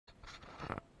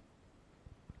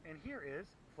And here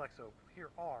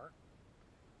are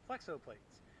Flexo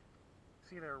plates.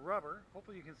 See, they're rubber.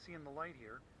 Hopefully you can see in the light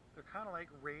here. They're kind of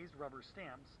like raised rubber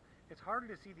stamps. It's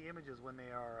harder to see the images when they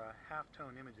are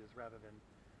half-tone images rather than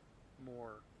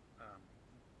more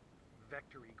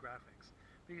vectory graphics.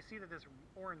 But you see that this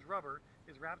orange rubber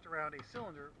is wrapped around a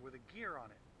cylinder with a gear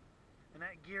on it. And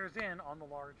that gears in on the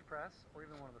large press, or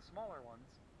even one of the smaller ones.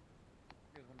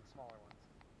 Here's one of the smaller ones.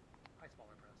 Hi,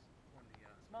 smaller press. One of the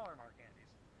smaller Mark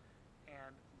Andys.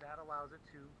 And that allows it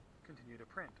to continue to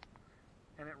print.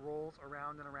 And it rolls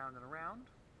around and around and around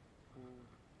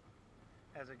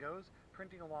as it goes,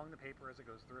 printing along the paper as it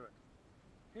goes through it.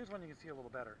 Here's one you can see a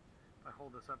little better if I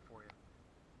hold this up for you.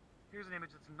 Here's an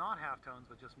image that's not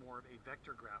halftones, but just more of a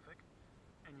vector graphic.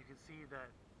 And you can see that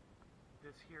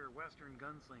this here Western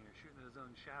gunslinger shooting at his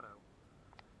own shadow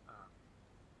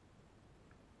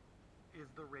is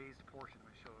the raised portion. I'm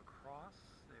going to show across.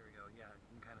 There we go. Yeah,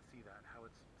 you can kind of see that, how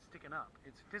it's sticking up.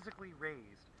 It's physically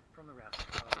raised from the rest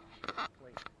of the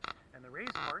plate. And the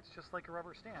raised parts, just like a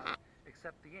rubber stamp,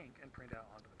 accept the ink and print out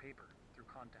onto the paper through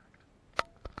contact.